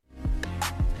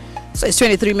So it's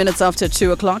 23 minutes after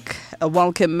 2 o'clock.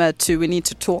 Welcome to We Need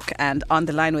to Talk. And on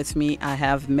the line with me, I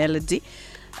have Melody.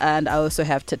 And I also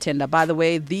have Tatenda. By the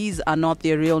way, these are not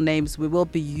their real names. We will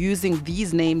be using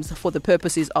these names for the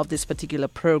purposes of this particular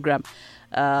program.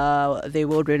 They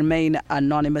will remain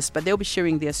anonymous, but they'll be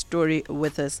sharing their story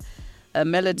with us.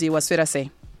 Melody, waswera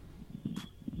sei?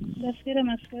 Ndaswera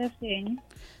maswera sei?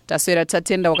 Taswera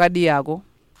Tatenda wakadi yako?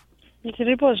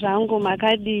 Ndiripo zvangu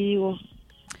makadiwo.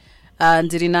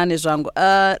 Ndiri nane zvangu.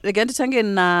 Rega ndichange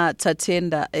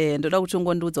naTatenda ndoda kuti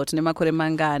ungondiudza kuti nemakore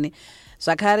mangani.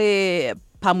 Zvakare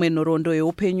pamwe nhoroondo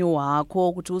yeupenyu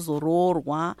hwako kuti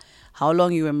uzoroorwa, how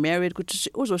long you were married, kuti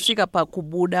uzosvika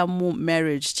pakubuda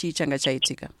marriage chii changa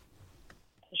chaitika?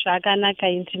 Zvakanaka,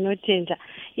 ndinotenda.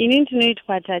 Ini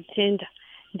ndinoitwa Tatenda.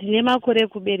 Ndine makore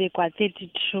kuberekwa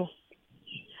 32.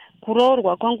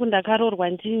 Kuroorwa kwangu ndakaroorwa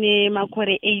ndine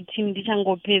makore 18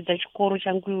 ndichangopedza chikoro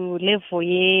changu level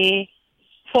ye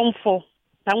form 4.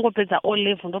 Ndangopedza O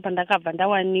level ndo pandakabva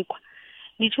ndawanikwa.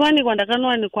 Ndichiwanikwa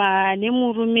ndakanowanikwa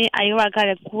nemurume aiva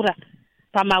akakura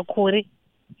pamakore.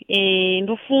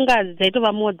 Ndofunga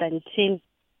dzaitova more than 10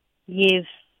 years.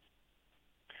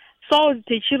 So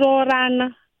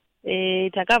tichiroorana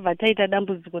takabva taita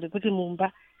dambudziko rekuti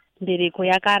mumba mbereko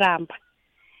yakaramba.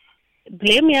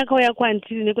 Blame yakauya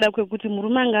kwandiri nekuda kwekuti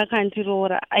murume anga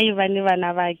akandiroora aiva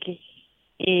nevana vake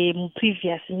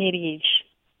previous marriage.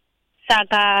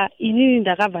 Saka inini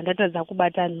ndakabva ndatadza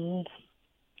kubata nhumbu.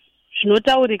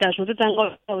 Zvinototanga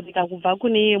kutaurika kubva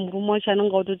kune iye murume wacho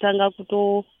anonga kutotanga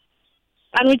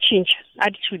anochinja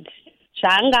attitude.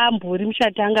 Zvaanga ambori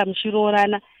muchatanga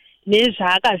muchiroorana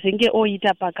nezvaakazenge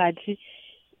oita pakati.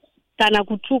 Kana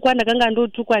kutukwa ndakanga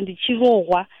ndotukwa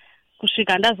ndichirohwa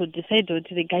kusvika ndazodecide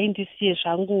kuti regai ndisiye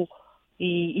zvangu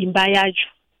imba yacho.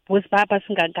 Bosi paa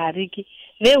pasingagariki.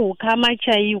 Vehukama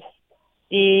chaiwo.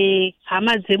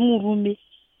 Hama dzemurume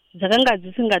dzakanga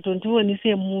dzisingatondioni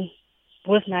semunhu.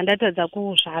 Bosi ndandatadza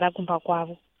kuzvara kumba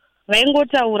kwavo.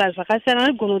 Vaingotaura zvakasiyana,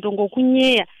 vanogona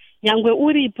kutongokunyeya nyangwe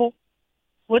uripo.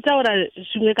 Votaura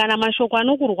zvimwe kana mashoko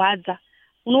anokurwadza.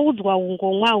 Unoudzwa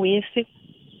ungomwa hwese.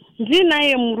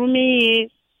 Ndinaye murume iye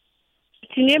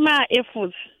tine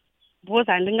ma-efforts.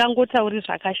 Bosi handingangotauri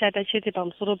zvakashata chete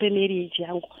pamusoro pemarriage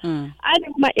yangu. Ane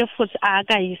ma-efforts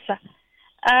aakaisa.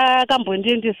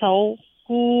 Akambondiendesawo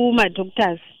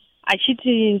kumadoctors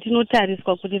achiti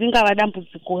ndinotariswa kuti ringava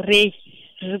dambudziko rei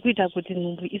riri kuita kuti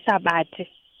nhumbu isabate.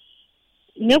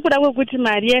 Nekuda kwekuti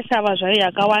mari yaisava zvayo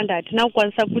yakawanda, hatina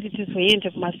kukwanisa kuti tizoende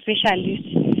kumaspecialist.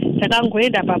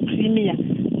 Takangoenda papremier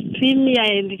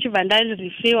ndichibva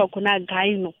ndarifewa kuna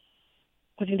gaino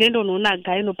kuti ndendonoona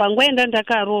gaino. Pangoenda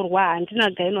ndakaroorwa handina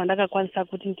gaino wandakakwanisa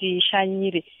kuti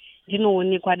ndishanyire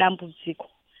ndinoonekwa dambudziko.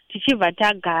 Tichibva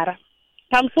tagara.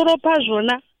 Pamusoro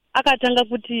pazvona akatanga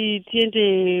kuti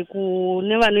tiende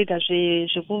kune vanoita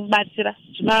zvekubatsira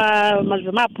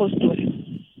zvemapostori.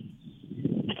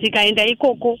 Tikaenda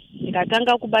ikoko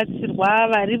ndikatanga kubatsirwa.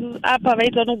 Vari apa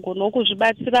vaiti vanogona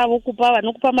kuzvibatsira,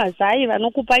 vanokupa mazai,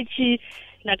 vanokupa chii.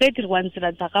 Ndakaitirwa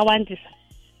nzira dzakawandisa,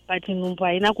 but nhumbu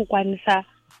haina kukwanisa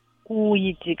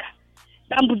kuitika.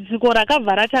 Dambudziko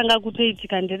rakabva ratanga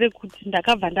kutoitika nderekuti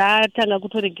ndakabva ndatanga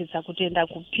kutoregedza kutoenda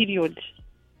kuperiod.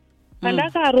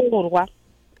 Pandakaroorwa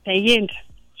ndaienda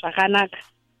zvakanaka,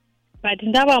 but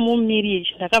ndava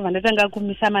mumarriage ndakabva ndatanga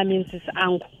kumisa mamenses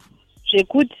angu,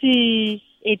 zvekuti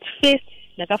at first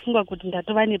ndakafunga kuti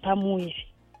ndatova nepamuviri.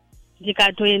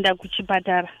 Ndikatoenda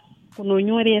kuchipatara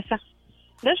kunonyoresa.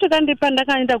 Ndasvika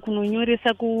ndakaenda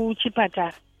kunonyoresa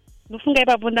kuchipatara. Ndofunga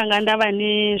ipapo ndanga ndava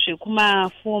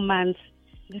nezvekuma 4 months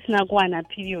ndisina kuwana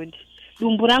period.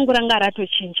 Dumbu rangu ranga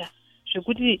ratochinja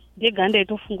zvekuti ndega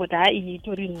ndaitofunga kuti iyi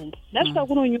itori nhumbu. Ndasvika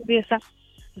kunonyoresa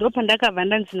ndopandakabva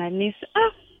ndanzi nanesi.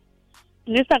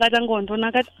 Nesi akatanga kundiona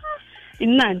akati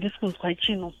inini handisi kunzwa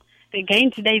chino, regai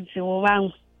ndidaidzewo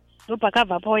vamwe.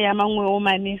 Ndopakabva pauya mamwewo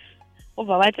manesi.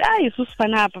 Obva vati isusu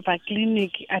pana apa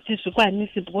pakiriniki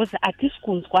hatizvikwanisi because hatisi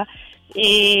kunzwa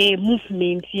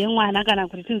movement yemwana kana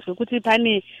kuti tinzwe kuti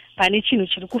pane chinhu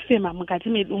chiri kufema mukati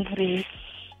medumbu renyu.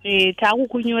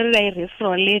 Takukunyorerai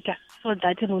referral letter so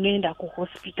that munoenda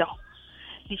kuhospital.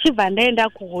 Ndichibva ndaenda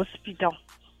kuhospital.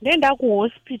 Ndaenda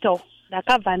kuhospital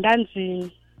ndakabva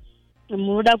ndanzi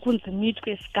munoda kunzi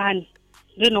muitwe scan.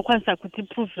 Ndinokwanisa kuti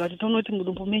provera kuti tonoti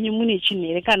mudumbu menyu mune chinhu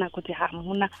here kana kuti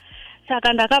hamuna.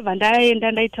 Saka ndakabva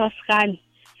ndaenda ndaita scan.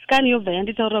 Scan yobva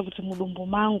yanditaurira kuti mudumbu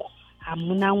mangu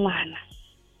hamuna mwana.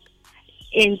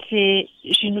 Ende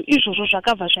zvinhu izvozvo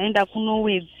zvakabva zvaenda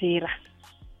kunowedzera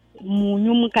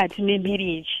munyu mukati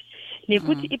memarriage.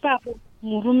 Nekuti ipapo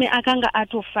murume akanga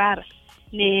atofara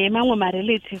nemamwe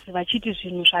marelatives vachiti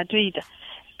zvinhu zvatoita.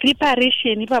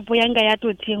 Preparation ipapo yanga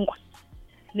yatotengwa.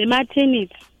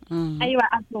 nematernity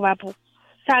aiva atovapo.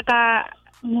 Saka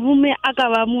murume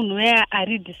akava munhu waya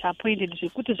ari disappointed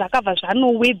zvekuti zvakabva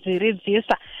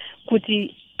zvanowedzeredzesa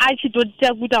kuti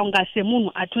achitoita kuti aunga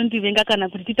semunhu atondivenga kana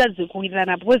kuti titadze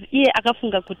kuwirirana, because iye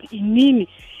akafunga kuti inini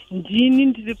ndini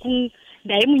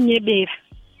ndaimunyebera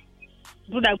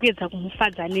ndoda kuedza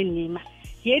kumufadza nenhema.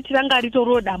 Yeti ranga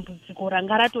ritoriwo dambudziko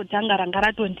ranga ratotanga ranga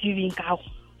ratondivingawo,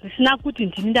 risina kuti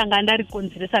ndini ndanga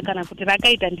ndarikonzeresa kana kuti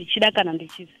rakaita ndichida kana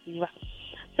ndichiziva.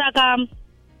 Saka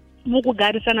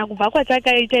mukugarisana kubva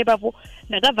kwatakaita ipapo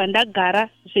ndakabva ndagara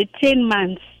zve10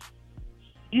 months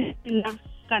ndisina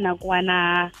kana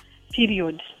kuwana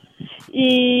period.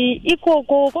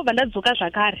 Ikoko kobva ndadzoka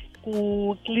zvakare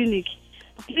kukiriniki.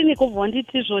 Kukiriniki obva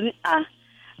nditi zvoni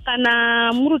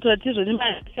kana murutora tizvoni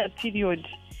maisa period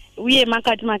uye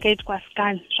makati makaitwa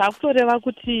scan, zvakutoreva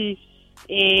kuti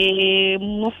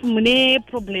mune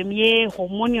problem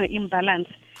ye-hormonal imbalance.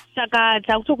 Saka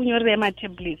takutokunyorera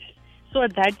matablets so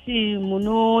that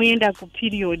munoenda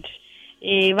kuperiod.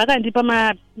 Vakandipa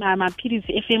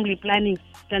mapirizi efamily planning.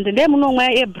 Tanze ndai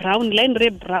munomwa ebrown, line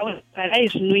rebrown rakadai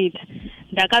zvinoita.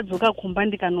 Ndakadzoka kumba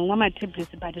ndikanomwa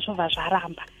matablets but zvobva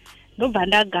zvaramba. Ndobva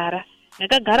ndagara.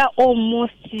 Ndakagara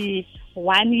almost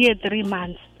 1 year 3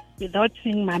 months without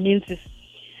seeing my menses.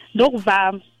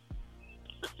 Ndokubva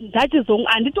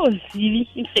handitozivi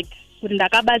in fact kuti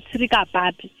ndakabatsirika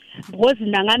papi, because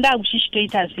ndanga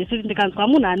ndakuchichitoita zvese kuti ndikanzwa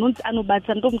munhu anonzi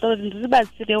anobatsira ndomutaura kuti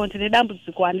ndiribatsirewo ndine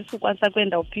dambudziko handisi kukwanisa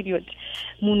kuenda kuperiod.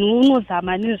 Munhu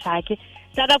unozama nezvake.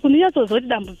 Saka kundinyatsoziva kuti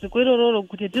dambudziko irororo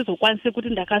kuti ndizokwanise kuti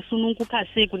ndakasununguka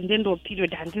sei kuti ndiendewo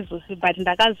period handizozivi, but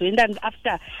ndakazoenda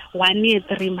after 1 year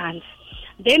 3 months.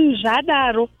 Then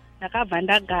zvadaro ndakabva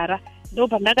ndagara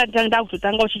ndobva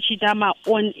ndakutotanga uchichita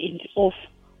ma-on and off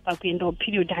pakuendawo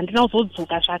period. Handina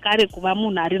kuzodzoka zvakare kuva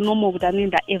munhu ari normal kuti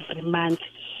anoenda every month.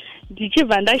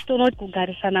 Ndichibva ndachitoona kuti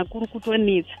kugarisana kuri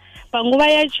kutonetsa. Panguva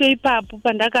yacho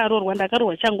ipapo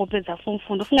ndakaroorwa changopedza form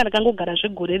 4, ndofunga ndakangogara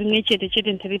zvegore rimwe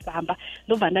chete ndiri pamba,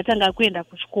 ndobva ndatanga kuenda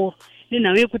kuchikoro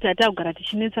nenhau yekuti hatakugara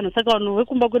tichinetsana. Saka vanhu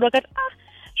vekumba kwedu vakati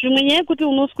zvimwe nyaya yekuti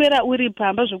unoswera uri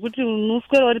pamba, zvokuti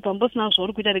unoswera uri pamba usina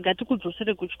zvauri kuita, rega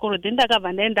tikudzosere kuchikoro. Then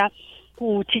ndakabva ndaenda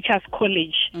kuteachers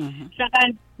college.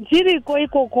 Saka ndiriko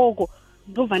ikokoko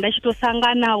ndobva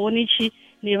ndachitosanganawo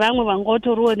nevamwe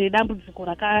vangotoriwo nedambudziko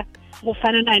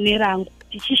rakangofanana nerangu,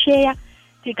 tichisheya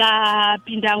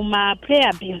tikapinda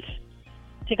mumaprayer bands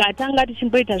tikatanga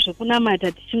tichimboita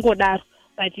zvekunamata tichingodaro,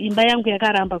 but imba yangu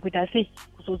yakaramba kuita sei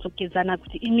kuzodzokedzana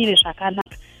kuti imire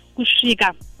zvakanaka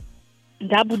kusvika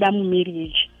ndabuda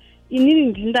mumarriage. Inini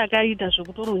ndindakaita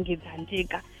zvekutorongedza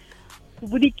ndega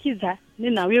kubudikidza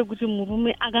nenhau yekuti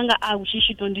murume akanga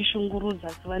akuchichitondishungurudza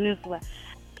zuva nezuva,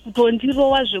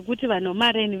 kutondirowa zvekuti vanhu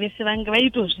vamaraini vese vange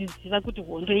vaitozviziva kuti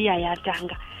hondo iya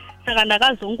yatanga. Saka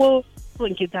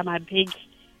ndakazongorongedza mabhegi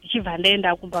ndichibva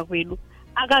ndaenda kumba kwedu.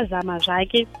 Akazama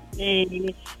zvake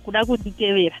kuda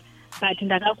kunditevera, but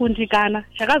ndakakundikana.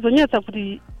 Chakazonyatsa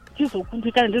kuti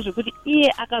tizokundikana ndezvekuti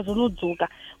iye akazonodzoka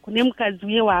kune mukadzi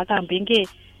uye waakambenge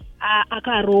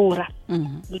akaroora.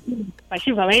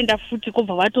 Vachibva vaenda futi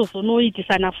kobva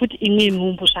vatozonoitisana futi imwe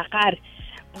nhumbu zvakare,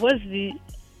 because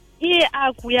iye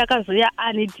akuya akazoya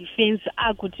ane defense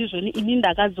akuti zvoni ini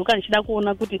ndakadzoka ndichida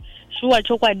kuona kuti shuwa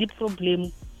chokwadi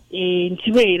problem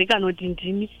ndiwe here kana kuti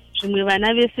ndini. Zvimwe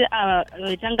vana vese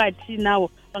vetanga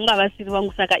tinawo vanga vasiri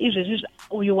vangu. Saka izvezvi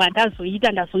uyu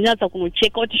wandazoita ndazonyatsa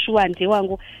kunocheka kuti shuwa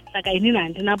ndewangu, saka inini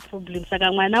handina problem.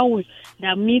 Saka mwana uyu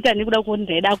ndamuita nekuda kuti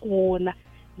ndaida kuona,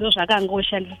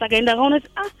 ndozvakangoshandisa. Saka ndakaona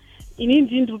kuti inini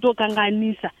ndiri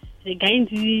kutokanganisa, regai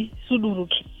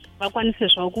ndisuduruke vakwanise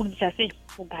zvavo kuita sei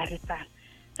kugarisana.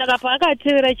 Saka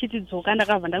paakatevera ichitidzoka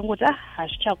ndakabva ndangoti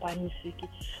hazvichakwanisiki.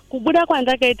 Kubuda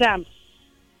kwandakaita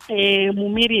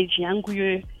mumarriage yangu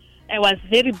iyoyo, I was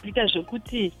very bitter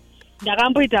zvekuti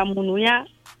ndakamboita munhu uya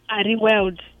ari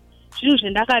wild, zvinhu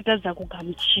zvendakatadza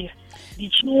kugamuchira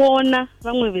ndichiona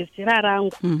vamwe vezera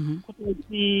rangu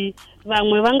kuti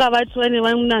vamwe vanga vatova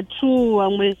nevamuna 2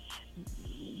 vamwe,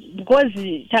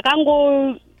 because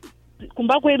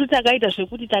kumba kwedu takaita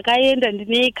zvekuti takaenda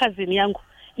ndine cousin yangu,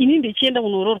 ini ndichienda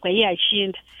kunoroorwa iye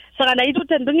achienda. Saka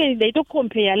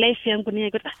ndaitokompea life yangu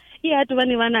neye kuti iye atova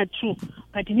nevana 2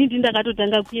 but inini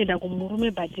ndakatotanga kuenda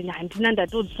kumurume but handina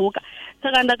ndatodzoka.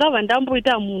 Saka ndakabva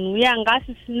ndamboita munhu uye anga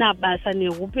asisina basa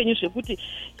neupenyu zvekuti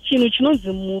chinhu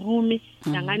chinonzi murume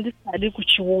ndanga ndisingadi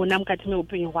kuchiona mukati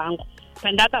meupenyu hwangu.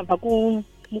 Pandakabva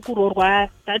mukuroorwa,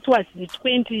 that was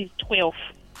 2012.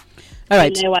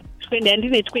 Alright.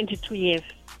 Ndine 22 years.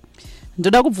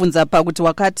 Ndoda kubvunza pakuti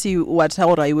wakati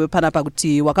wataura iwe panapa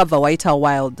kuti wakabva waita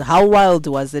wild. How wild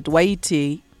was it?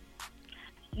 Waiti?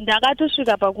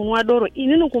 Ndakatosvika pakunwa doro.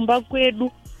 Inini kumba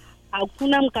kwedu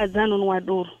hakuna mukadzi anonwa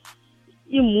doro.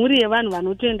 Imhuri yevanhu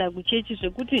vanotoenda kuchechi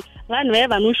zvekuti vanhu vaya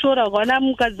vanoshora vakaona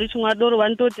mukadzi wechimwa doro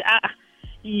vanototi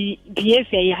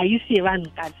behavior iyi haisi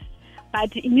yevanhukadzi.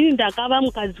 But inini ndakava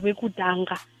mukadzi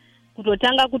wekutanga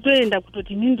kutotanga kutoenda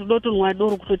kutoti inini ndotonwa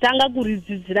doro, kutotanga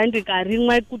kuridzidzira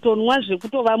ndikarimwa, kutonwa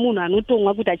zvekutova munhu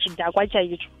anotonwa kuita chidhakwa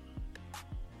chaicho.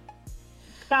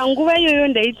 Panguva iyoyo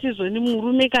ndaitizvoni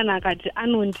murume kana akati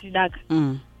anondidaka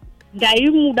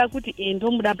ndaimuda kuti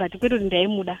ndomuda, but kwete kuti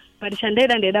ndaimuda, but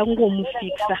chandaida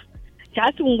kungomufikisa,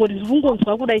 jasi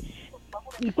kungonzwa kudai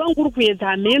kwangu uri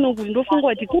kuedza meno kuti ndofunga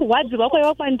kuti kurwadzirwa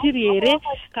kwaiva kwandiri here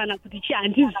kana kuti chi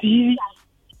handizivi,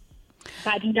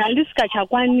 but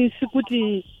ndandisingachakwanisi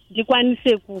kuti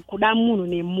ndikwanise kuda munhu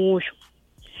nemwoyo.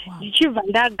 Ndichibva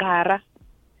ndagara,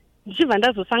 ndichibva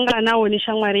ndazosangana nawo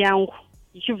neshamwari yangu,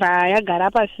 ichibva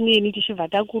yagara pasi neni, tichibva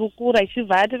takurukura,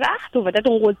 ichibva tobva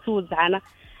tatongotsiudzana,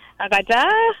 akati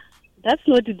that's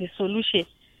not the solution.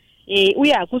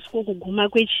 Uye hakusiko kuguma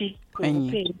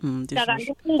kweupenyu. Saka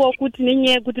ndofunga kuti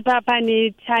nenyaya yekuti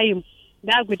pane time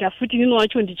ndakuita futi nini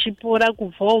wacho ndichipora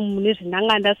kubvawo mune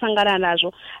zvinanga ndasangana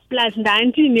nazvo, plus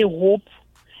ndandine hope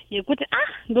yekuti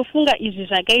ndofunga izvi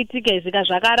zvakaitika izvika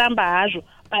zvakaramba hazvo,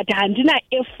 but handina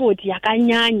effort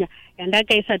yakanyanya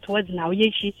yandakaisa towards nhau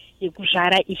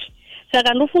yekuzvara iyi.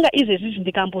 Saka ndofunga izvezvi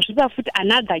ndikambozvipa futi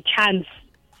another chance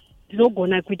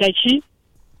ndinogona kuita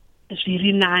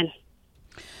zviri nani.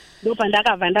 Ndopa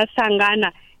ndakabva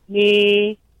ndasangana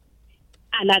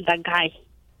another guy.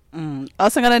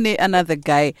 Asangana another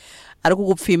guy ari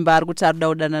kukupfimba, ari kuti arida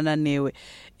kudanana newe.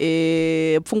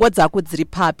 Pfungwa dzako dziri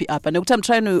papi apa? Nekuti I'm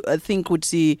trying to think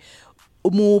kuti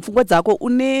mupfungwa dzako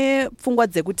une pfungwa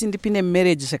dzekuti ndipine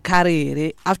marriage zvakare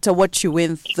here after what you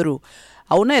went through?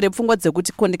 Hauna here pfungwa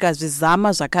dzekuti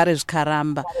ndikazvizama zvakare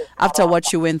zvikaramba after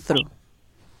what you went through?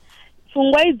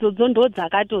 Pfungwa idzodzo ndo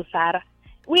dzakatozara,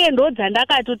 uye ndo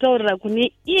dzandakatotaurira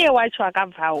kune iye wacho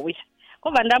akabva auya.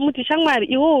 Kobva ndamuti shamwari,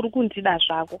 iwe uri kundida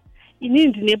zvako, inini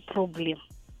ndine problem.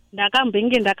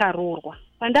 Ndakambenge ndakaroorwa.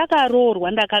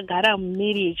 Pandakaroorwa ndakagara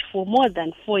mumarriage for more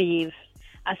than 4 years,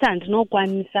 asi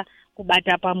handinokwanisa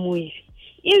kubata pamuviri.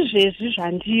 Izvezvi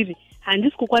zvandiri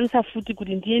handisi kukwanisa futi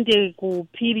kuti ndiende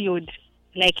kuperiod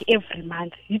like every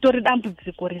month. Ritori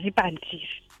dambudziko riri pandiri.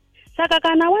 Saka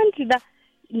kana wandida,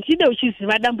 ndide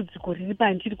uchiziva dambudziko riri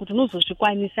pandiri kuti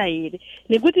unozozvikwanisa here,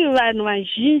 nekuti vanhu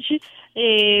vazhinji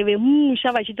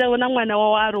vemumusha vachitaona mwana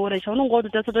wavo aroora, chaunonga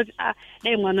watotasota kuti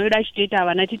dai mwana wedu achitoita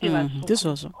havana titi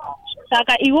ndizvozvo.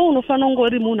 Saka iwe unofanira kunge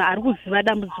uri munhu ari kuziva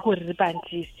dambudziko riri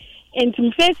pandiri. And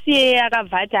mufesi yeye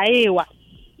akabva ati aiwa,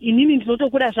 inini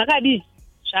ndinotokura zvakadii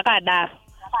zvakadaro.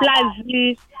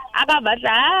 Plus akabva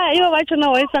ati ivo vachona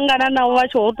waisangana navo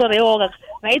vacho wotorewo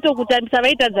vaitokutambisa,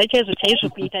 vaitadza chaizvo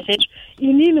kuita chaizvo.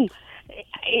 Inini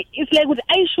it's like kuti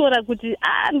aishora kuti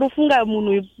ndofunga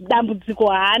munhu dambudziko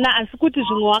haana, asi kuti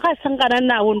zvimwe wakasangana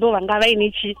navo ndo vanga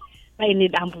vaine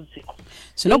dambudziko.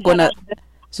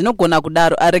 Zvinogona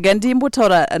kudaro. Arega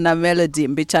ndimbotaura naMelody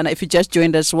Mbichana. If you just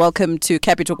joined us, welcome to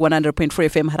Capital 100.4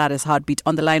 FM Harare's Heartbeat.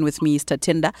 On the line with me is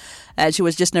Tatenda. She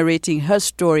was just narrating her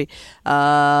story.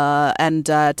 And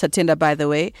Tatenda, by the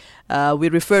way, we're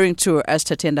referring to her as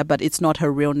Tatenda, but it's not her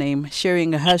real name.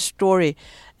 Sharing her story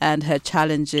and her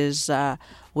challenges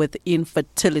with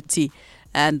infertility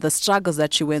and the struggles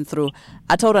that she went through.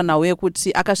 Ataura nawe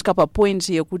yekuti akasvika papoint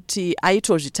yekuti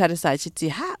aitozvitarisa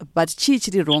achiti but chii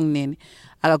chiri wrong neni,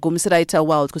 akagumisira aita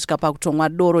wild kusvika pakutomwa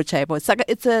doro chaipo. Saka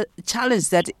it's a challenge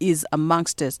that is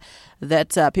amongst us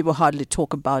that people hardly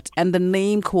talk about, and the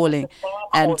name calling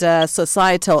and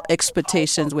societal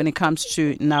expectations when it comes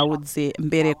to Naudze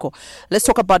Mbereko. Let's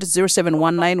talk about it.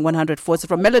 0719 100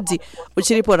 from Melody.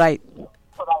 Uchiripo, right?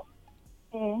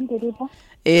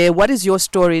 What is your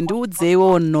story?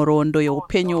 Ndiudzewo nhoroondo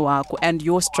youpenyu hwako and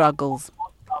your struggles.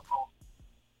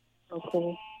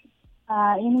 Okay.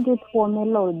 Inongetiwa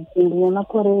Melody, ndine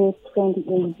makore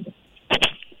 28.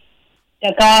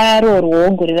 Ndakaroorwa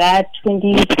gore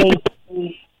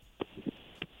ra2018.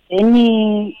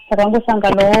 Then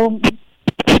takangosanganawo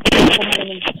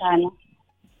mukomana.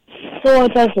 So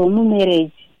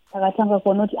tazomumarriage takatanga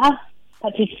kuona kuti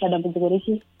patiitika dambudziko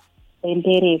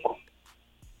rembereko.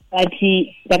 But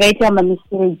ndakaita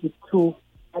mamistakes too.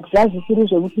 But zvazvisiri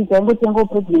zvekuti taingotenga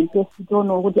pregnant test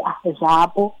toona kuti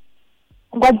zvapo.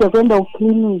 Ngwadze kuenda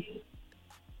kuclinic.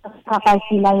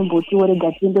 Pakasina imbotiwo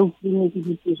rega tiende kuclinic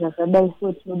kuti zvakadai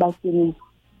so tinobatsirwa.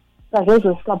 Saka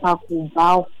zvozosvika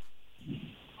pakubvawo.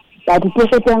 But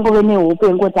tese tangove nehope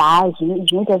yengoti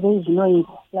zvinoita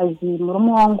zvinoita. Like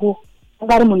murume wangu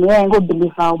angari munhu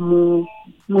waingobhiliva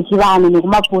muchivanhu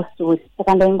nekumapostori,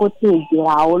 saka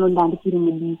ndaingoteedzerawo ndandikiri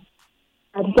mudiki.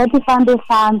 Ati tatifambe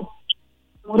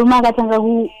murume akatanga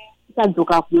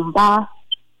kusadzoka kumba,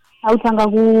 akutanga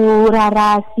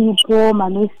kurara sipo,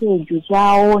 mameseji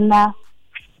uchaona,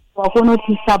 wakuona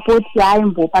kuti sapoti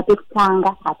yaimbopa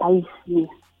pekutanga hapaisina.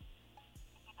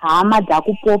 Hama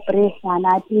dzakupopresana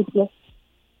atete.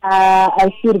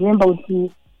 I still remember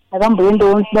kuti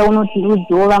ndakamboendawo ndida unoti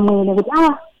ndiudzewo vamwene kuti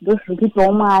ndozviri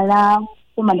kuitawo mwana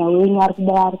komana wenyu ari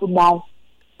kudai.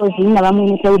 Kozvina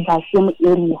vamwene taibva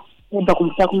semuarea taibva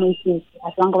kumusa kumeseji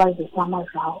asi vanga vazosama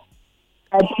zvavo.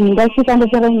 Ati ndasvika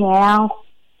ndotaura nyaya yangu,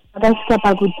 akasvika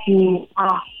pakuti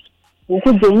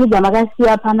huku dzenyu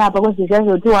dzamakasiya panapa kozviziva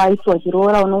zvekuti waiswa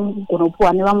chiroora unogona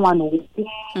kupiwa nevamwe vanhu huku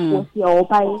wosiyawo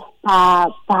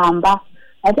pamba.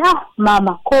 Ati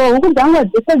mama, ko huku dzangu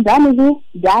dzese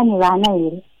dzane vana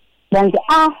here? Ndanzi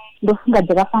ndofunga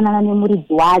dzakafanana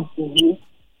nemuridzi wadzini.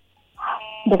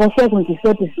 Ndakasiya kunzi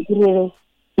soti zvikureve.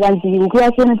 Ndanzi huku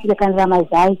yacho inotirekanira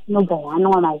mazai, inobva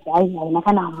yanwa mazai, haina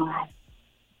kana mwana.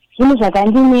 Zvinhu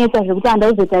zvakandinetsa zvekuti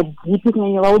handauzoita dzipi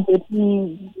kunyanya vaudze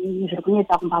kuti zviri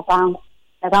kunetsa kumba kwangu.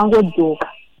 Ndakangodzoka.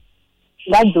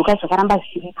 Ndadzoka zvakaramba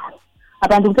zvichidaro.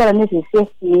 Apa ndikutaura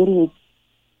nezve-first marriage.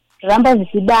 Zvaramba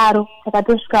zvichidaro,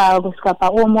 kusvika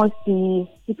pa-almost 6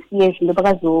 years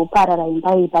ndopakazoparara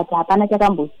imba iyi, but hapana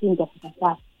chakambochinja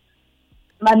pakasasa.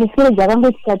 Mamisiriji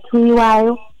akangoti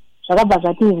tatuiwayo, zvakabva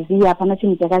zvatiziya, hapana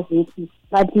chinhu chakazoitika.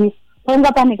 But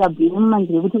panga pane kabhimu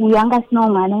mumanzira kuti uyu anga asinawo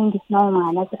mwana, inge isinawo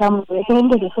mwana, saka munhu wese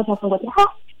engezvesota kungoti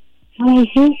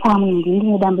mwezi pamwe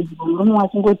ndine dambudziko. Murume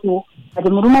wachingotiwo, but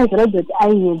murume aizoratidza kuti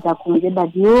aiedza kunze,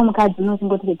 but iwewo mukadzi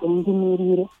unozingoti regai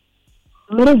ndimirire.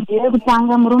 Mureji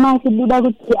yekutanga murume achibuda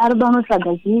kuti arikuda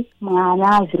unotsvaga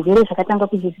mwana, zvirwere zvakatanga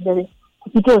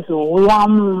kuchitozouya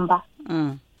mumba.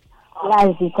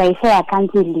 Lazi taishaya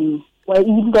counseling.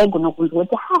 Ndaigona kunzwa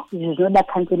kuti izvi zvinoda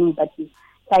counseling, but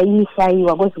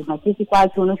taishayiwa kozi machechi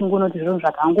kwacho unochingoona kuti zvinhu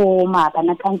zvakangooma,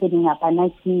 hapana counseling, hapana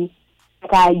chii.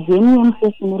 Saka jeni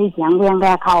yemufirst marriage yangu yanga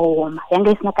yakaoma,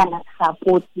 yanga isina kana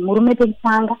support. Murume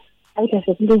pekutanga aita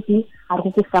sekunge ari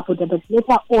kukusapota, but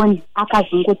later on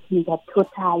akazongochinja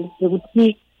totally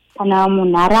zvekuti kana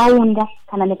munharaunda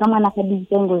kana nekamwana kadiki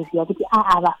kaingoziva kuti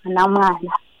ava ana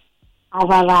mwana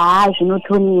ava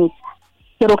zvinotonetsa.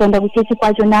 Chero ukaenda kuchechi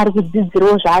kwacho naari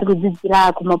kudzidzirawo zvaari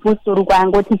kudzidzira kumapostori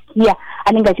kwaangoti kiya,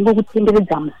 anenge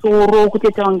achingokutenderedza musoro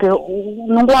kuteta kunge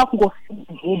unonge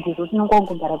wakungofidhedhi zvokuti unonge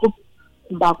wangogara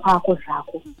kumba kwako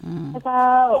zvako.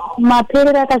 Saka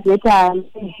maperero akazoita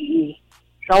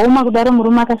zvaoma kudaro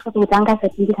murume akasvika kuti anga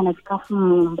asatindi kana chikafu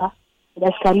mumba.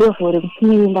 Ndasvika level rekuti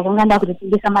ndakanga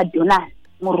ndakutotengesa madonasi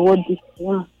murodhi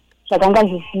zvakanga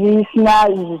zvisina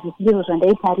zvisizvo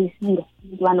zvandaitarisira.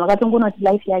 Vanhu vakatongoona kuti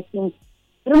life yachinja.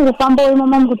 Iri mukufambawo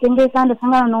imomo mukutengesa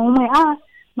ndosangana noumwe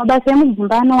mabasa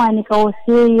emudzimba anowanikawo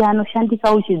sei,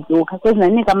 anoshandika uchidzoka.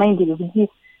 Kozvina kamaindi rekuti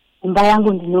imba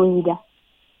yangu ndinoida.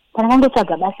 Kana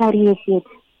kangotsvaga basa riye chete,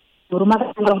 murume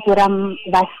akatanga kutora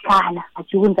vasikana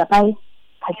achiunza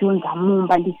achiunza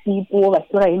mumba ndisipo,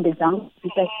 vachitora hembe dzangu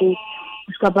kuita sei,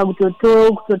 kusvika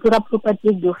pakutotora property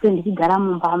yegirlfriend ndichigara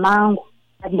mumba mangu.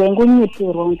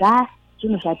 Ndaingonyeterwa kunzi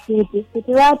zvinhu zvatete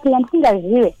kuti vapi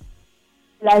handisingazive.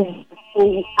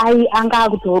 Anga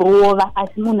akutorova,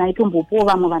 asi munhu aitombopawo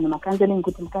vamwe vanhu makanzelingi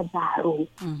kuti mukadzi arove.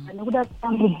 Nekuda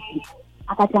kutambudzika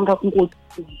akatanga kungoti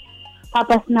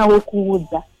papasina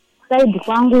wekuudza. Kusaidhi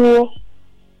kwanguwo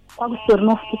kwakusori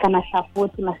nofuti kana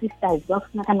support, masisters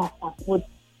vakusina kana support.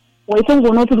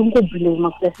 Waitongoona kuti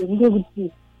ungobhulema kuita sekunge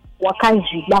kuti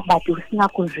wakazvida but usina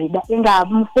kuzvida. Enga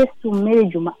mufirst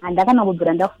marriage handakana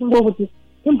kubvira ndafunga kuti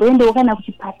imboendawo kana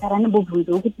kuchipatara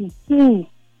ndimbobvunzawo kuti chii.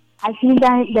 Asi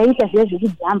ndaita zviya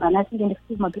zvekudzamba nasinge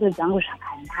ndifuma mapiro dzangu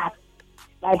zvakanaka,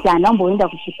 but handamboenda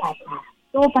kuchipatara.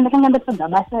 So pandakanga ndatsvaga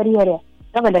basa riya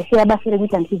ndabva ndasiya basa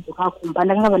rekuita ndichidzoka kumba.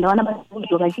 Ndakanga ndawana basa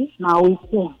rekudzoka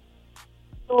maweekend.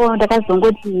 So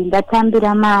ndakazongoti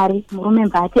ndatambira mari, murume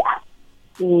mbati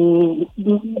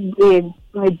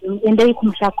endai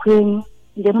kumusha kwenyu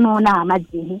ndemunoona hama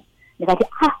dzenyu. Ndikati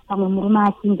pamwe murume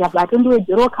achinja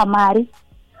batondiwedzerawo kamari.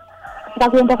 Saka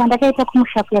kuenda kwandakaita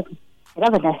kumusha kuya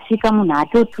ndakabva ndasvika munhu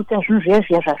atotuta zvinhu zviya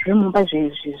zvazviri mumba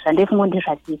zvandaifunga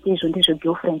ndezvatete izvo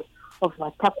ndezvegirlfriend. Wabva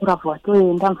watakura, wabva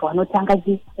watoenda, wabva wanotanga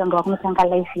chitanga wakunotanga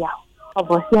life yavo.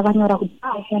 Wabva wasiya vanyora kuti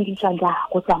ushanditsvaga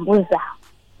hako tamboza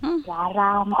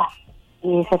ndaramba.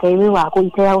 Saka iwe wako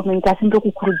ita yaunoita, asi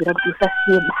ndokukurudzira kuti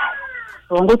usasiye basa.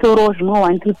 Wangotorawo zvimwe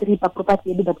 1 2 3 paproperty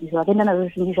yedu, but zvakaenda nazvo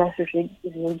zvingi zvazvo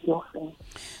zvegirlfriend.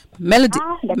 Melody,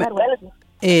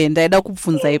 ndaida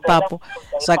kubvunza ipapo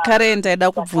zvakare,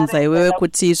 ndaida kubvunza iwewe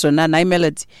kuti zvona nhai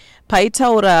Melody,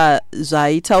 paitaura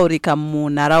zvaitaurika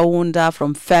munharaunda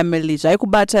from family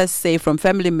zvaikubata sei from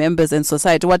family members and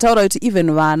society? Wataura kuti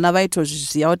even vana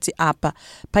vaitozviziva kuti apa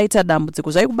paita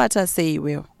dambudziko, zvaikubata sei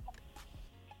iwewo?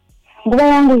 Nguva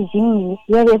yangu zhinji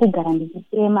yaive kugara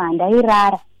ndichichema,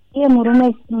 ndairara. Iye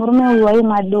murume uyu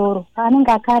waimwa doro,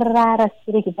 paanenge akarara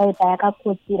sireki paipa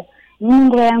yakakotsira. Nini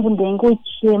nguva yangu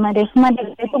ndaingochema, ndaifuma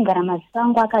ndaitogara maziso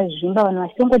angu akazvimba, vanhu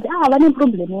vachitongoti vane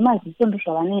problem yemaziso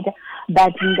ndozvavanoita,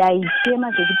 but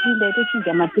ndaichema zvekuti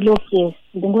ndaitochinja mapillowcase.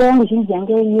 Nguva yangu zhinji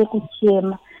yange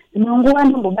yekuchema. Imwe nguva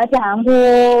ndingobata hangu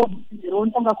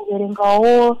ndinotanga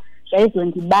kuverengawo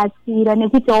zvaizondibatsira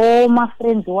nekuitawo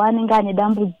mafriends wanenge ane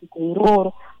dambudziko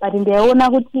iroro, but ndaiona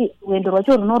kuti rwendo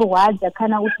rwacho runorwadza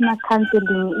kana usina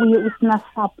counseling uye usina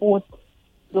support,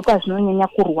 ndopazvinonyanya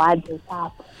kurwadza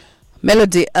ipapo.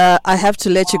 Melody, I have to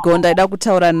let you go. Ndaida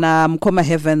kutaura na Mkoma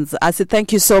Heavens. Asi,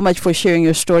 thank you so much for sharing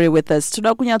your story with us.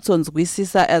 Toda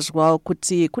kunyatsonzwisisa as well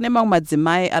kuti kune mamwe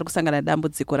madzimai ari kusangana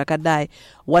dambudziko rakadai.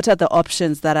 What are the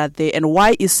options that are there and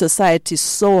why is society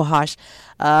so harsh?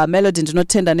 Melody,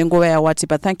 ndinotenda nenguva yawati,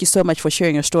 but thank you so much for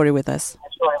sharing your story with us.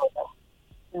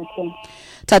 Okay.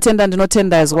 Tatenda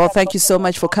ndinotenda as well. Thank you so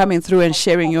much for coming through and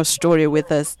sharing your story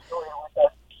with us.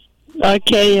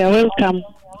 Okay, you're welcome.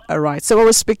 All right. So I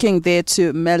was speaking there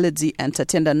to Melody and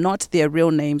Tatenda, not their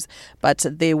real names, but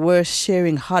they were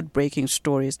sharing heartbreaking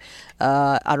stories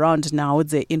around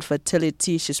Naudze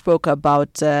infertility. She spoke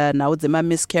about Naudze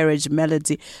miscarriage,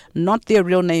 Melody, not their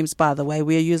real names, by the way.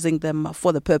 We are using them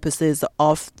for the purposes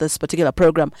of this particular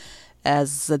program,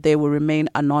 as they will remain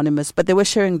anonymous. But they were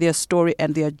sharing their story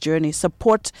and their journey.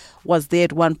 Support was there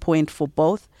at one point for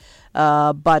both,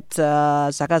 but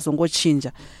Zakazongo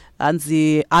Chinja. And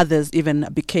the others even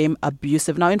became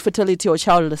abusive. Now, infertility or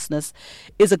childlessness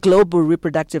is a global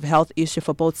reproductive health issue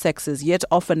for both sexes, yet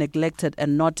often neglected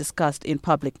and not discussed in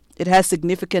public. It has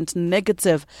significant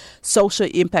negative social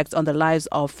impacts on the lives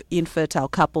of infertile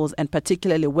couples, and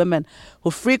particularly women who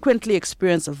frequently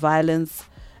experience violence,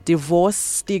 divorce,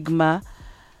 stigma,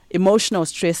 emotional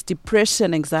stress,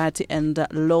 depression, anxiety, and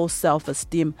low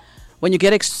self-esteem. When you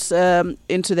get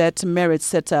into that marriage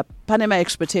setup, Panama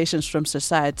expectations from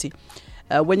society.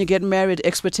 When you get married,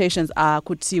 expectations are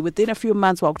kuti within a few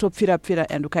months wakutopfira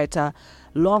and ukaita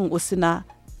long usina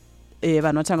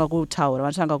vanotanga kutaura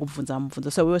vanotanga kubvunza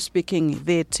mubvunzo. So we were speaking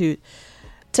there to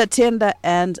Tatenda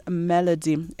and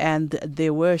Melody, and they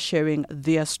were sharing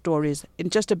their stories. In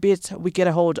just a bit, we get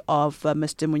a hold of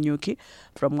Mr. Munyuki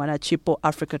from Mwanachipo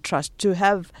Africa Trust to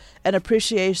have an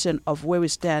appreciation of where we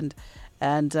stand,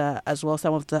 and as well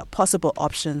some of the possible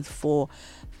options for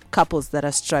couples that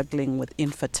are struggling with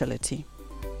infertility.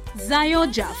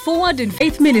 Zayoja Forward in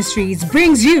Faith Ministries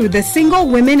brings you the Single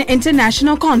Women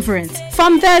International Conference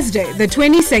from Thursday the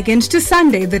 22nd to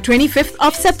Sunday the 25th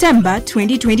of September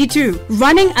 2022,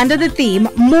 running under the theme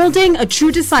Molding a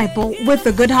True Disciple with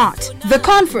a Good Heart. The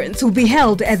conference will be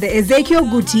held at the Ezekiel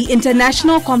Guti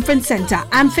International Conference Center,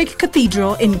 Amphic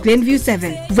Cathedral in Glenview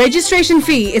 7. Registration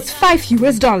fee is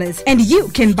 $5 and you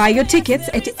can buy your tickets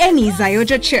at any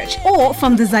Zayoja church or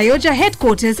from the Zayoja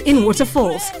headquarters in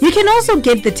Waterfalls. You can also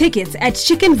get the tickets at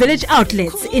Chicken Village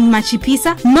outlets in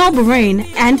Machipisa, Melbourne,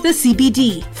 and the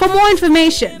CBD. For more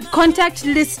information, contact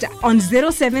Lista on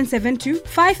 0772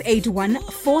 581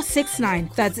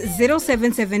 469. That's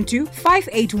 0772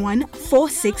 581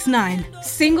 469.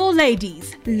 Single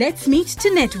ladies, let's meet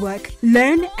to network,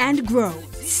 learn, and grow.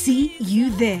 See you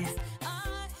there.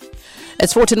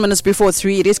 It's 14 minutes before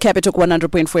 3. It is Capital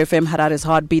 100.4 FM, Harare's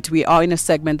Heartbeat. We are in a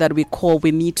segment that we call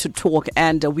We Need to Talk,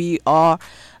 and we are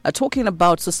talking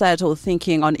about societal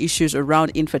thinking on issues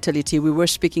around infertility. We were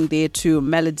speaking there to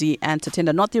Melody and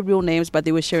Tatenda, not their real names, but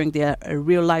they were sharing their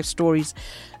real life stories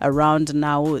around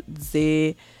now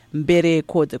the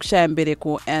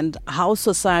mbereko, and how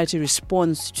society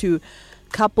responds to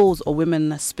couples or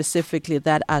women specifically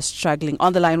that are struggling.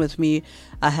 On the line with me,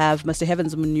 I have Mr.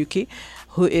 Heavens Munyuki,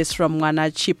 who is from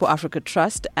Mwanachipo Africa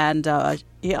Trust, and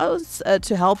he was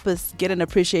to help us get an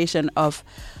appreciation of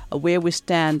where we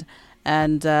stand,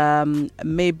 and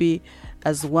maybe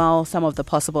as well some of the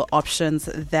possible options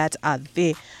that are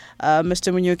there.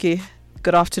 Mr. Munyuki,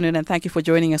 good afternoon, and thank you for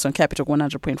joining us on Capital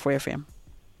 100.4 FM.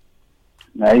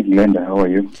 Hi, Glenda. How are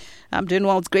you? I'm doing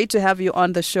well. It's great to have you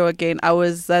on the show again. I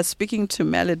was speaking to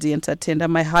Melody and Tatenda.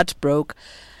 My heart broke.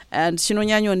 And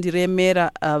chinonyanyo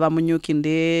ndiremera vamunyuki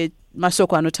nde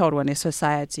mashoko anotaurwa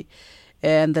nesociety,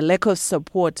 and the lack of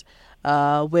support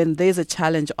when there's a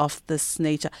challenge of this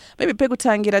nature. Maybe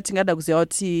pekutangira tingada kuziva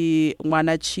kuti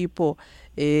Mwanachipo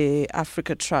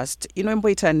Africa Trust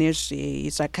inomboita nezve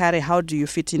zvakare. How do you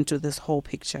fit into this whole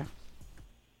picture?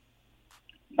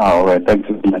 All right. Thanks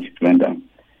so much, Glenda.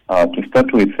 To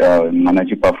start with,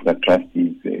 Manajip Africa Trust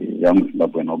is a young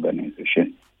Zimbabwean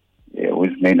organization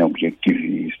whose main objective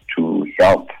is to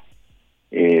help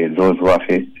those who are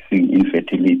facing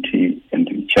infertility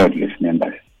and childless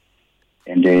members.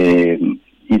 And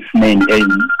its main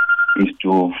aim is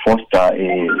to foster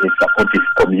a supportive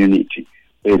community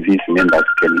where these members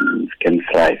can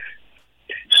thrive.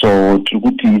 So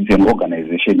Trukuti is an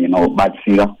organization,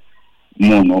 batsira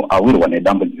munhu awirwa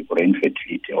nedambudziko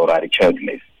reinfertility or are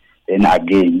childless. Then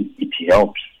again, it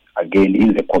helps again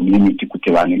in the community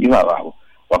kuti vanhu ivavo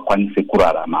vakwanise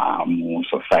kurarama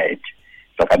musociety.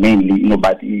 Saka mainly,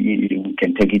 but we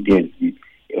can take it as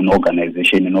an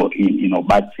organization,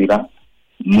 batsira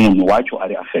munhu wacho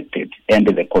are affected and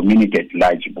the community at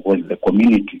large, because the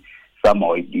community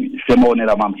somehow,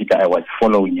 I was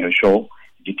following your show,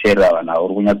 nditera na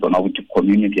urunyadzona kuti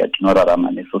community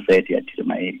yatinorarama nesociety yatiri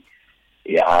mairi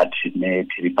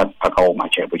tiri pakaoma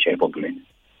chaipo Glenn.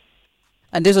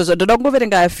 And this was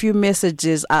a few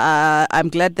messages. I'm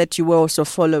glad that you were also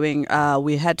following.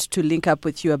 We had to link up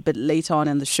with you a bit later on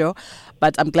in the show,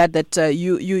 but I'm glad that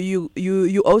you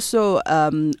also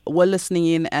were listening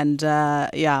in, and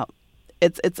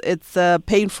it's a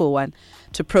painful one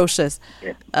to process.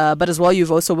 Yeah. But as well,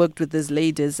 you've also worked with these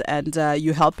ladies, and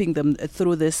you're helping them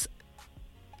through this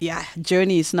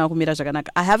journey is now kumira zvakanaka.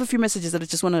 I have a few messages that I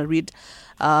just want to read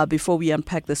before we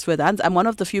unpack this further. And I'm one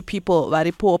of the few people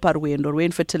varipo parwendo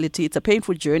rweinfertility. It's a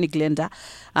painful journey, Glenda.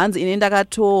 And ine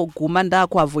ndakatoguma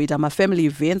ndakuavoida ma-family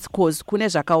events cause kune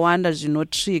zvakawanda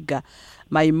zvinotrigger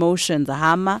my emotions.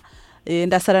 Hama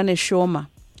ndasara neshoma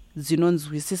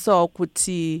dzinonzwisisawo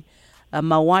kuti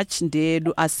mawatch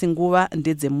ndedu asi nguva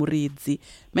ndedzemuridzi.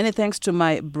 Many thanks to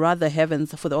my brother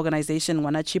Heavens for the organization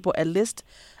Wanachipo, at least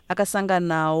akasanga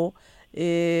nawo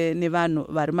nevanhu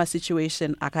vari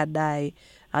masituation akadai.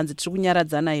 Hanzi tiri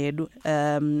kunyaradzana hedu.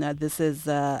 This is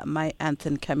my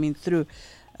anthem coming through.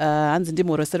 Hanzi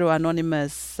ndimuroseri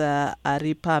anonymous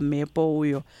ari pamhepo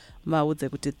uyo maudze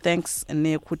kuti thanks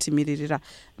nekutimiririra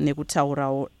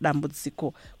nekutaurawo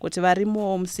dambudziko kuti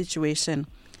varimo musituation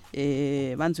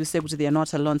vanzwise kuti they are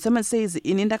not alone. Someone says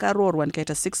ini ndakaroorwa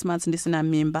ndikaita 6 months ndisina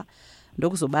mimba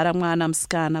ndokuzobara mwana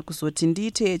musikana kuzoti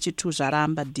ndiite chitu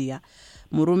zvaramba dia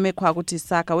murume kwakuti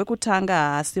saka wekutanga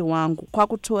haasi wangu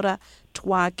kwakutora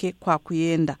twake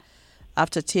kwakuenda.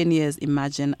 After 10 years,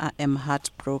 imagine, I am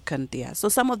heartbroken, dear. So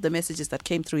some of the messages that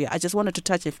came through here, I just wanted to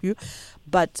touch a few,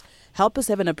 but help us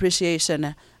have an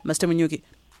appreciation, Mr. Munyuki.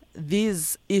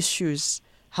 These issues,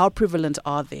 how prevalent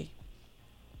are they?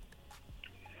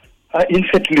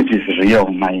 Infertility is real,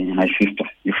 my sister.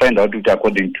 You find out that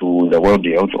according to the World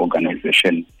Health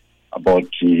Organization,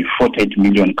 about 48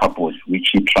 million couples,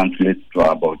 which translates to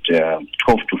about 12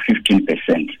 to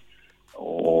 15%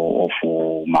 of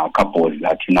couples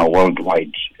that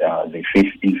worldwide they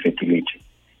face infertility,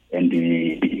 and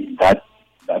that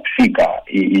figure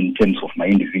in terms of my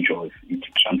individuals, it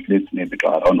translates maybe to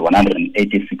around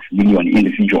 186 million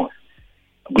individuals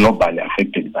globally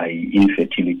affected by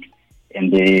infertility. And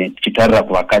the Chitara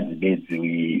Kwakazi beds,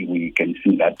 we can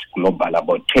see that global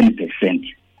about 10%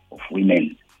 of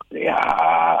women they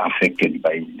are affected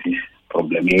by this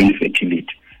problem,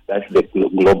 infertility. That's the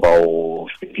global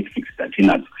statistics that in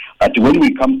us. But when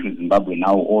we come to Zimbabwe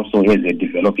now, also as a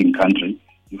developing country,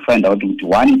 you find out that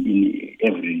 1 in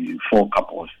every 4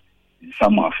 couples is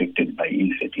somehow affected by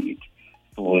infertility.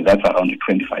 So that's around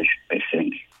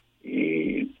 25%.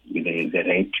 With the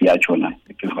rate,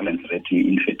 the prevalence rate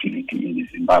infertility in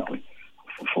Zimbabwe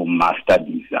from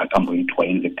studies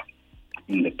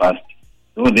in the past.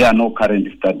 So there are no current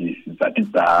studies that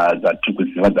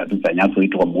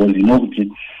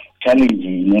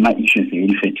challenging issues of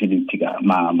infertility.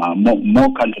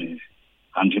 More countries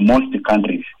and most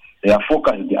countries they are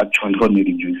focused actually on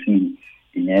reducing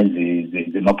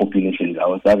the population.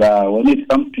 When it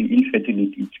comes to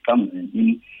infertility, it comes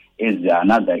in as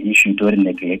another issue to be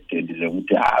neglected.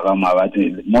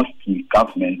 Most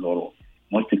governments or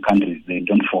most countries they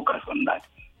don't focus on that.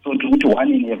 So to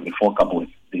 1 in every 4 couples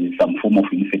there is some form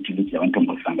of infertility, which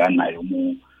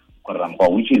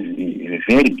is a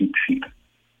very big figure.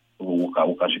 So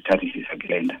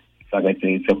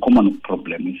it's a common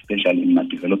problem, especially in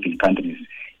developing countries.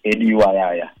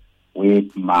 Where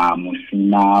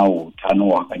musina utano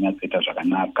wakanyatseta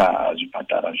zvakanaka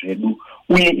zvipatara zvedu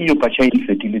uye iyo pacha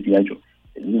infertility yacho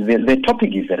the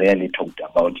topic is rarely talked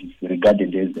about. It's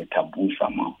regarded as a taboo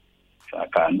somehow.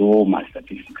 Saka ndo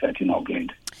statistics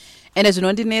atinaogenda. Ene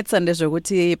zvinondinetsa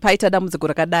ndezvekuti paita dambudziko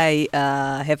rakadai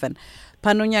Heaven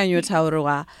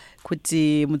panonyanyotaurwa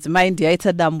kuti mudzimai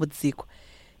ndiyaita dambudziko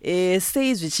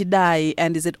sei zvichidai,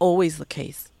 and is it always the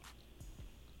case?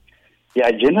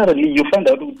 Yeah, generally you find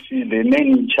out the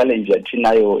main challenge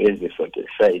atinayo as a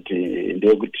society,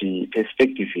 the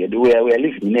perspective here, we are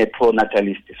living in a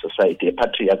pro-natalist society, a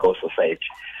patriarchal society,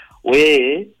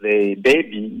 where the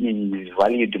baby is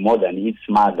valued more than its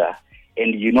mother.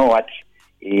 And you know what?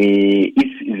 The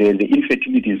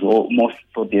infertility is almost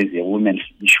thought as a woman's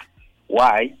issue.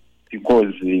 Why?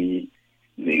 Because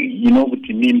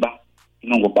kuti mimba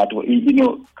inongobatwa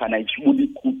kana ichibudi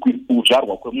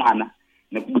kuzvarwa kwemwana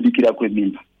nekubudikira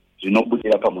kwemimba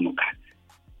zvinobudira pamunhukadzi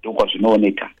ndokwa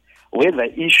zvinooneka.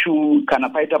 Whether issue kana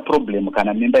paita problem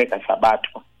kana mimba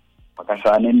ikasabatwa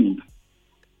pakasava nemimba,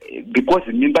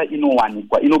 because mimba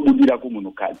inowanikwa inobudira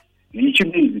kumunhukadzi, which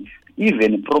means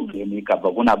even problem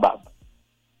ikabva kuna baba,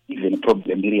 even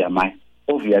problem iri yamai,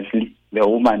 obviously the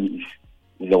woman is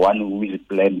the one who is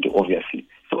blamed, obviously.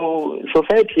 So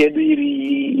society yedu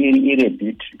iri a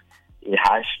bit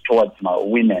harsh towards my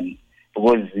women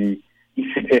because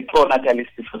it's a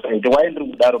pro-natalist society. Why ndiri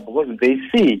kudaro? Because they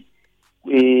see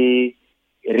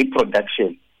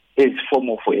reproduction as form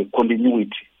of a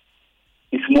continuity.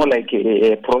 It's more like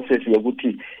a process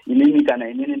yekuti inini kana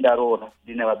inini ndarora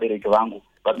ndine vabereki vangu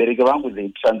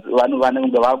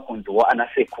vanenge vakunziwo ana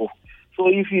sekuru. So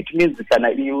if it means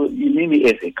kana inini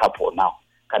as a couple now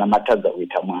kana matadza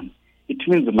kuita mwana, it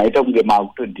means maita kunge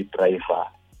makutodeprive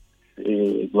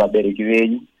vabereki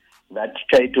venyu that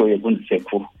title yekunzi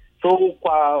sekuru. So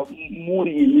kwa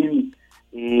muri inini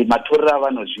matorero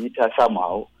avanozviita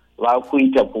somehow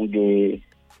vakuita kunge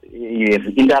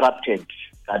interrupted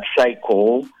that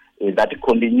cycle, that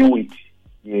continuity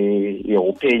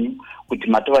yeupenyu, kuti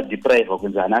matova-deprive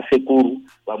kunzi ana sekuru,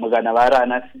 vamwe kana vari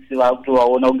ana sisi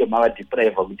vakutovaona kunge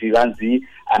mava-deprive kuti vanzi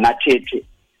ana tete,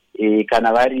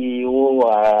 kana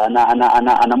variwo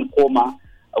ana mukoma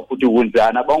kuti hunzi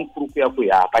ana bamukuru kuya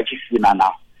kuya hapachisina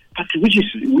nawo. But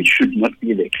which should not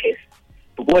be the case,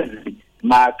 because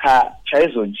maka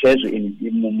chaizvo in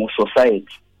society,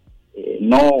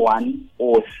 no one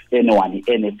owes anyone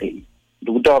anything.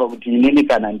 Ndikutaura kuti inini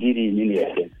kana ndiri inini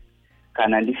here,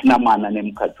 kana ndisina mwana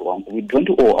nemukadzi wangu, we don't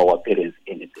owe our parents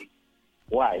anything.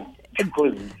 Why?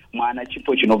 Because mwana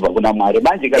chipo chinobva kuna Mwari.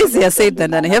 Easier said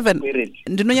than done. Heaven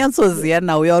ndinonyatsoziya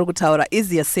nawo yauri kutaura,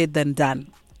 easier said than done,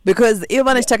 because ivo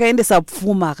vana chitakaendesa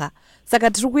pfuma ka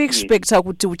saka tiri kuexpecta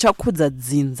kuti uchakudza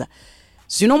dzinza.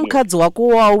 Zvino mukadzi wako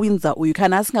wawinza uyu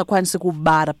kana asingakwanisi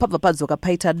kubara pabva padzoka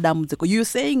paita dambudziko, you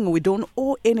saying we don't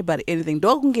owe anybody anything.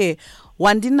 Ndokunge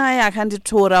wandinaye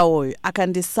akanditora oyo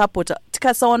akandisupporta,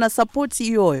 tikasaona support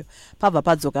iyoyo pabva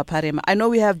padzoka parema. I know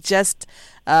we have just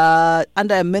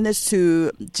under a minute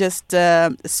to just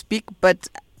speak, but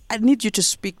I need you to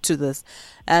speak to this.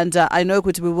 And I know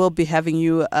we will be having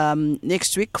you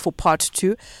next week for part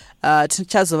 2.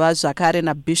 Tichazova zvakare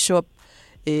na Bishop,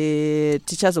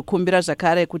 tichazokumbira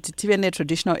zvakare kuti tive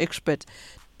ne-traditional expert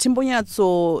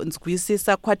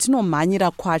timbonyatsonzwisisa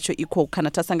kwatinomhanyira kwacho ikoko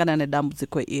kana tasangana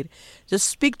nedambudziko iri. Just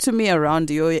speak to me around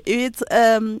you. It's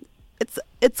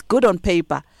good on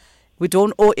paper. We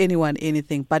don't owe anyone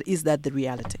anything, but is that the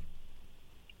reality?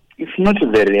 It's not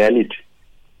the reality.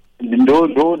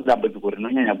 Ndo dambudziko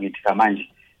rinonyanya kuitika manje,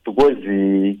 because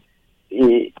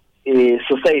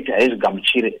society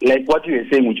haizvigamuchire, like what you were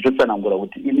saying, uchitotsanangura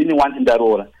kuti inini once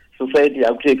ndarora, society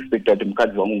hakutoexpect kuti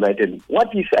mukadzi wangu ngaite.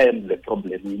 What if I am the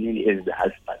problem inini as the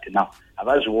husband now?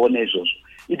 Havazviona izvozvo.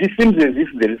 It seems as if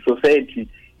the society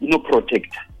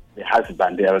protect the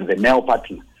husband, the male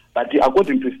partner. But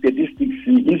according to statistics,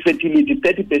 infertility,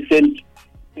 30%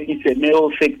 is a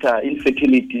male factor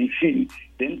infertility,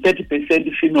 then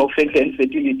 30% female factor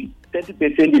infertility,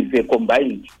 30% is a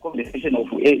combined combination of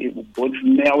both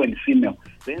male and female,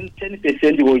 then 10%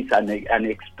 is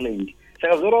unexplained. So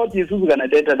it's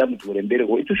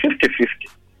 50-50.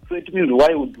 So it means,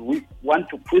 why would we want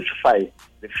to crucify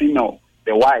the female,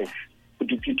 the wife?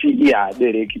 Thank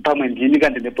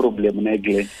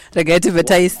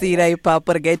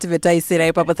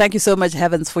you so much,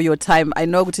 Heavens, for your time. I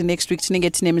know kuti next week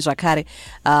tinenge tine zvakare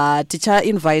ticha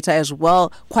invite as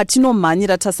well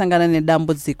kwatinomhanyira tasangana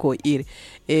nedambudziko iri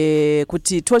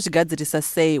kuti tozvigadzirisa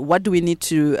sei. What do we need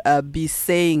to be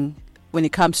saying when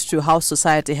it comes to how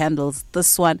society handles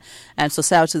this one and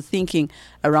society thinking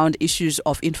around issues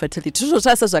of infertility?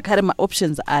 Tozotasa zvakare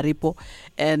ma-options aripo,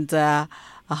 and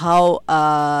how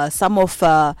some of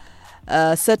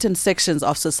certain sections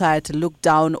of society look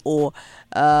down or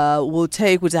will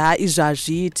take kuti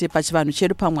izvazviite pachivanhu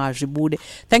chedu pamwe hazvibude.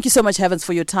 Thank you so much, Heavens,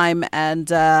 for your time. And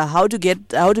how do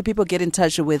people get in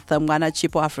touch with Mwana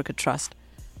Chipo Africa Trust?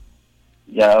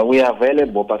 Yeah, we are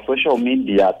available by social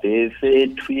media. They say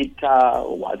Twitter,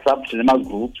 WhatsApp, cinema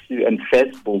groups, and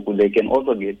Facebook. They can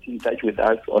also get in touch with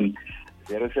us on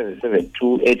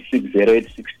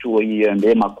 0772860862 and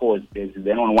then my code.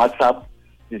 Then on WhatsApp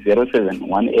is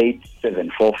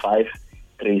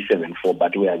 0718745374.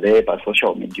 But we are there by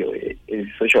social media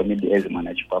as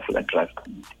managed for the trust.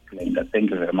 Thank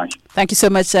you very much. Thank you so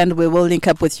much, and we will link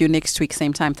up with you next week,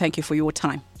 same time. Thank you for your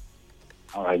time.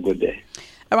 All right, good day.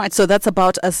 All right, so that's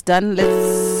about us done.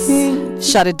 Let's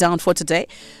shut it down for today.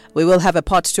 We will have a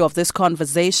part 2 of this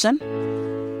conversation.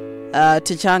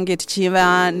 Tichange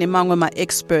Tichiva Nimangwe, my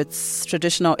experts,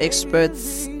 traditional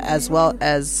experts, as well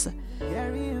as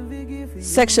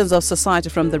sections of society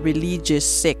from the religious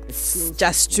sects.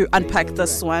 Just to unpack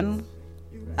this one,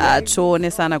 say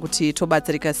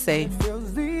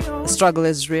the struggle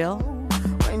is real,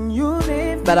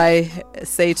 but I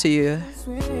say to you,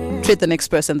 treat the next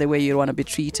person the way you want to be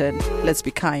treated. Let's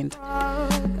be kind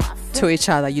to each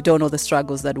other. You don't know the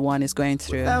struggles that one is going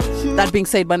through. That being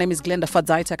said, my name is Glenda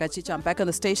Fadzai Takachicha. I'm back on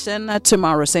the station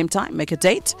tomorrow, same time. Make a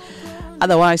date.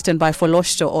 Otherwise, stand by for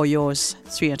Loshto or yours,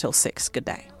 3 until 6. Good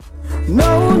day.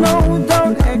 No,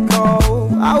 don't echo.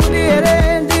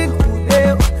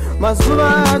 Mazura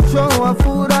yacho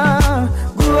wafura,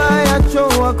 gua yacho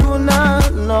wakuna.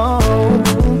 No,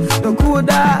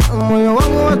 dokuda moyo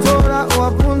wangu watora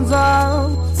wapunza.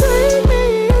 Take me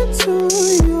into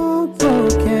your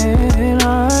broken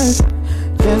heart.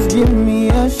 Just give me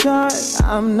a shot.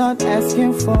 I'm not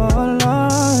asking for a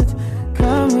lot.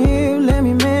 Come here, let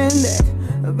me mend it.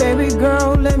 Baby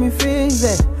girl, let me fix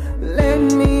it. Let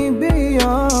me be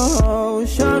your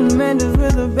Shawn Mendes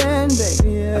with a band-aid,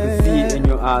 yeah. I can see it in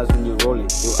your eyes when you're rolling.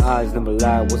 Your eyes never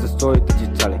lie. What's the story that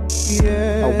you're telling?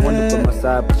 Yeah. I wanna put my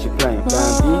side, but you're playing.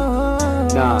 Plan B?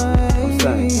 Nah, I'm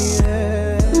saying.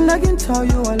 And I can tell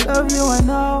you I love you, I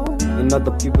know. And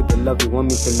other people that love you want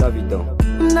me to love you, though.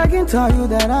 And I can tell you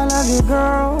that I love you,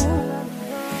 girl.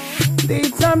 They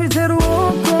tell me to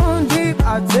walk on deep,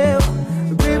 I tell.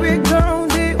 Baby girl,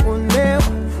 they will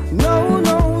never. No,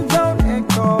 don't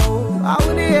echo. I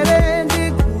would hear it,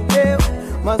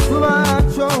 Masura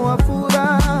yacho wafura,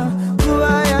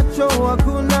 gua yacho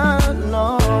wakuna. No,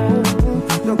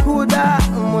 dokuda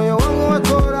moyo wangu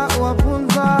watora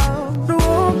wapunza.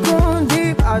 Walk on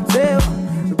deep, I tell.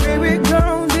 Baby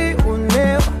girl, they will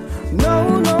never. No,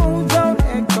 don't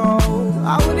echo.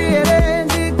 I would hear it,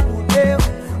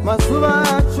 Masura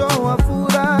yacho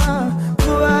wafura,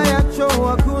 gua yacho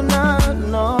wakuna.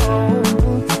 No,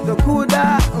 dokuda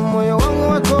moyo wangu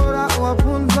watora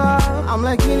wapunza. I'm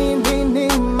like my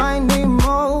name,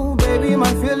 oh, baby,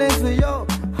 my feelings for you.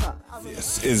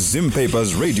 This is Zim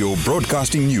Papers Radio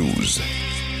Broadcasting News.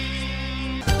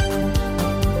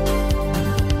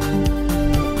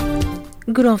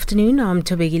 Good afternoon, I'm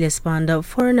Tobegile Spanda.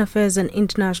 Foreign Affairs and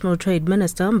International Trade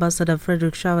Minister, Ambassador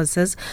Frederick Shaw says